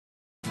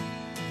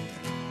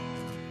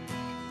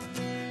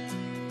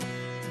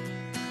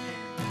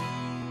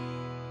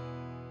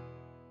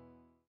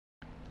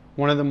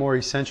One of the more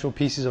essential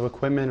pieces of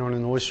equipment on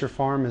an oyster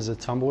farm is a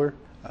tumbler.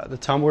 The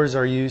tumblers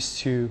are used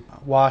to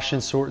wash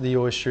and sort the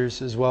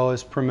oysters as well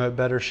as promote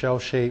better shell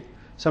shape.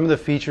 Some of the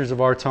features of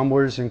our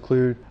tumblers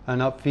include an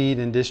upfeed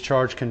and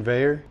discharge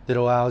conveyor that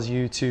allows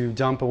you to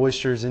dump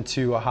oysters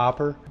into a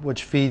hopper,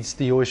 which feeds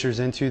the oysters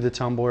into the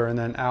tumbler, and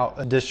then out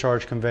a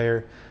discharge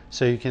conveyor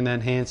so you can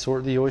then hand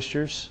sort the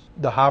oysters.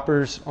 The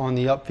hoppers on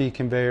the upfeed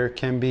conveyor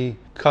can be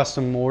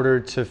custom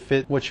ordered to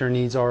fit what your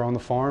needs are on the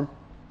farm.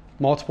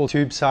 Multiple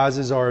tube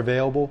sizes are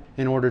available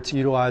in order to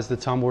utilize the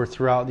tumbler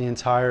throughout the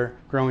entire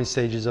growing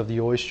stages of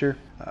the oyster.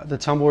 The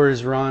tumbler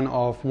is run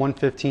off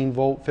 115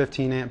 volt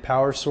 15 amp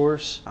power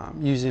source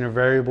using a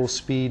variable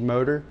speed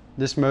motor.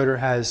 This motor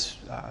has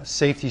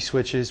safety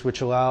switches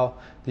which allow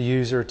the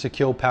user to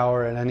kill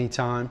power at any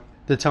time.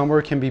 The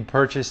tumbler can be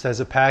purchased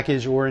as a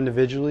package or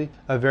individually.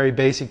 A very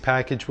basic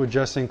package would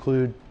just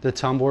include the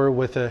tumbler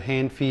with a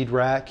hand feed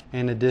rack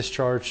and a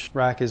discharge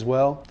rack as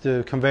well.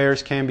 The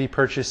conveyors can be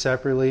purchased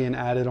separately and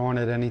added on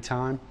at any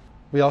time.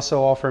 We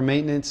also offer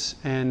maintenance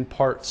and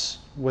parts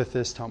with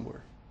this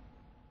tumbler.